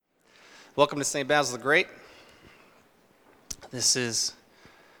Welcome to St. Basil the Great. This is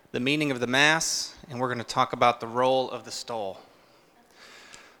the meaning of the Mass, and we're going to talk about the role of the stole.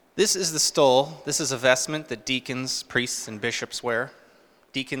 This is the stole. This is a vestment that deacons, priests, and bishops wear.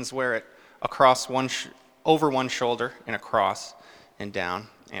 Deacons wear it across over one shoulder in a cross and down,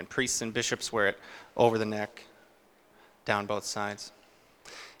 and priests and bishops wear it over the neck, down both sides.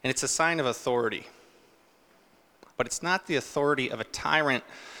 And it's a sign of authority. But it's not the authority of a tyrant,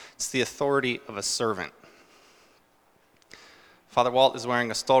 it's the authority of a servant. Father Walt is wearing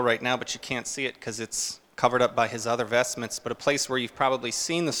a stole right now, but you can't see it because it's covered up by his other vestments. But a place where you've probably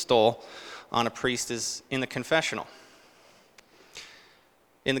seen the stole on a priest is in the confessional.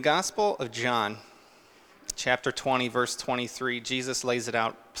 In the Gospel of John, chapter 20, verse 23, Jesus lays it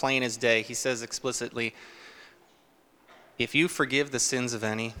out plain as day. He says explicitly, "If you forgive the sins of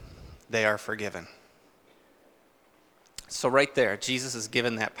any, they are forgiven." So right there, Jesus has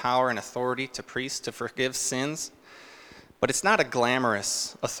given that power and authority to priests to forgive sins. But it's not a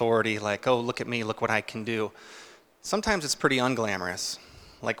glamorous authority like, oh, look at me, look what I can do. Sometimes it's pretty unglamorous,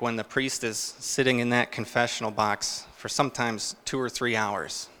 like when the priest is sitting in that confessional box for sometimes 2 or 3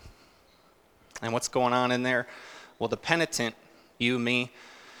 hours. And what's going on in there? Well, the penitent, you, me,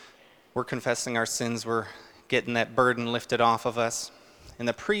 we're confessing our sins, we're getting that burden lifted off of us. And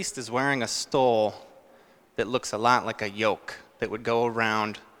the priest is wearing a stole that looks a lot like a yoke that would go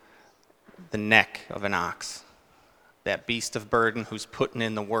around the neck of an ox. That beast of burden who's putting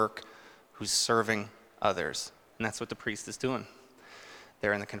in the work, who's serving others. And that's what the priest is doing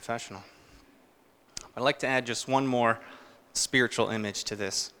there in the confessional. I'd like to add just one more spiritual image to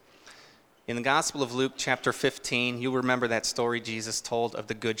this. In the Gospel of Luke, chapter 15, you'll remember that story Jesus told of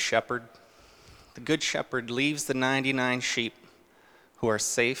the Good Shepherd. The Good Shepherd leaves the 99 sheep who are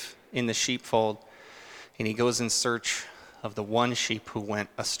safe in the sheepfold, and he goes in search of the one sheep who went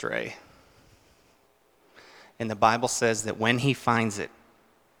astray. And the Bible says that when he finds it,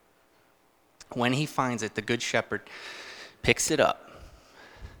 the Good Shepherd picks it up,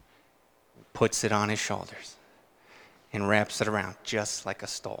 puts it on his shoulders, and wraps it around just like a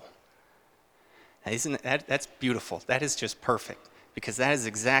stole. Now, that's beautiful. That is just perfect, because that is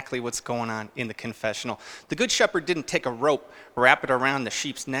exactly what's going on in the confessional. The Good Shepherd didn't take a rope, wrap it around the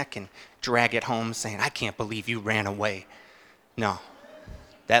sheep's neck, and drag it home saying, "I can't believe you ran away." No.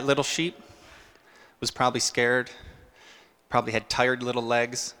 That little sheep was probably scared, probably had tired little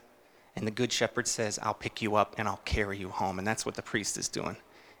legs, and the Good Shepherd says, "I'll pick you up and I'll carry you home." And that's what the priest is doing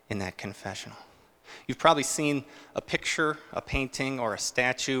in that confessional. You've probably seen a picture, a painting, or a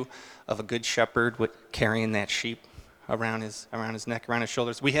statue of a Good Shepherd carrying that sheep around his neck, around his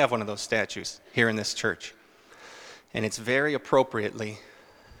shoulders. We have one of those statues here in this church. And it's very appropriately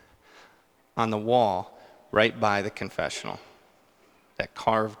on the wall right by the confessional, that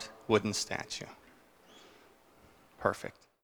carved wooden statue. Perfect.